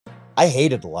I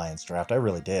hated the Lions draft. I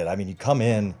really did. I mean, you come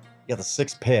in, you get the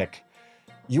 6th pick,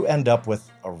 you end up with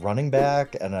a running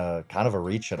back and a kind of a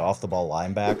reach at off the ball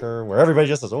linebacker where everybody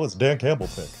just says, oh, it's Dan Campbell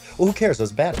pick. Well, who cares? It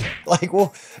was a bad pick. Like,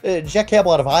 well, Jack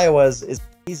Campbell out of Iowa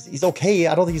he's okay.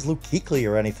 I don't think he's Luke Kuechly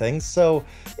or anything. So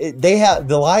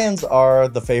the Lions are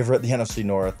the favorite in the NFC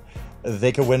North.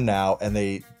 They could win now, and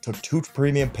they took 2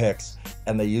 premium picks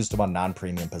and they used them on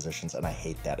non-premium positions, and I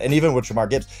hate that. And even with Jamar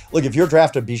Gibbs, look, if you're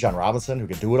drafted Bijan Robinson, who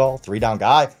can do it all, 3-down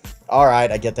guy, all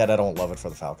right, I get that. I don't love it for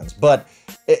the Falcons, but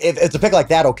if it's a pick like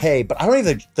that, okay. But I don't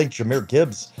even think Jahmyr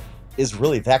Gibbs is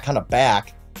really that kind of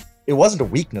back. It wasn't a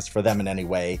weakness for them in any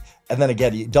way. And then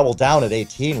again, you double down at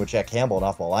 18 with Jack Campbell, an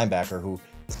off-ball linebacker who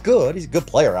is good. He's a good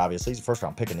player, obviously. He's a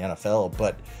first-round pick in the NFL,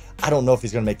 but I don't know if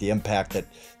he's going to make the impact that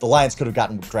the Lions could have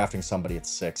gotten drafting somebody at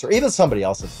 6 or even somebody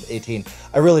else at 18.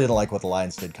 I really didn't like what the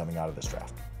Lions did coming out of this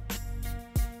draft.